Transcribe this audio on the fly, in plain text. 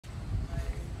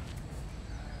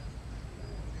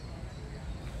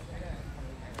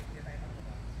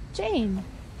Jane,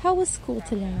 how was school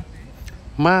today?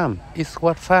 Mom, it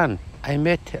was fun. I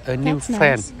met a new That's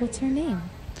friend. nice. What's her name?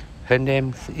 Her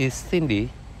name is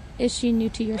Cindy. Is she new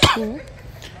to your school?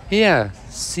 Yeah,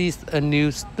 she's a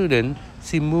new student.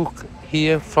 She moved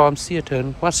here from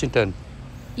Seattle, Washington.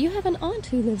 You have an aunt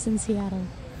who lives in Seattle.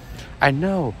 I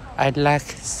know. I like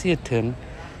Seattle.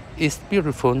 It's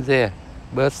beautiful there,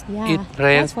 but Yeah, it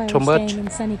rains that's why too we're much. staying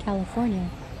in sunny California.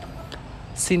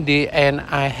 Cindy and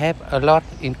I have a lot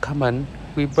in common.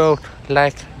 We both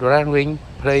like running,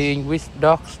 playing with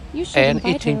dogs, You should and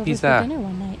invite her eating over pizza. for dinner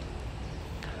one night.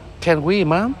 Can we,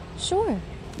 Mom? Sure,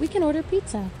 we can order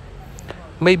pizza.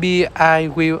 Maybe I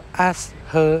will ask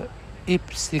her if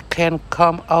she can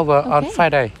come over on Okay.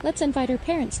 Friday. Let's invite her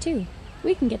parents too.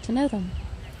 We can get to know them.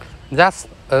 That's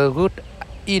a good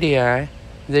idea.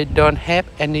 They don't have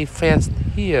any friends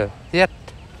here yet.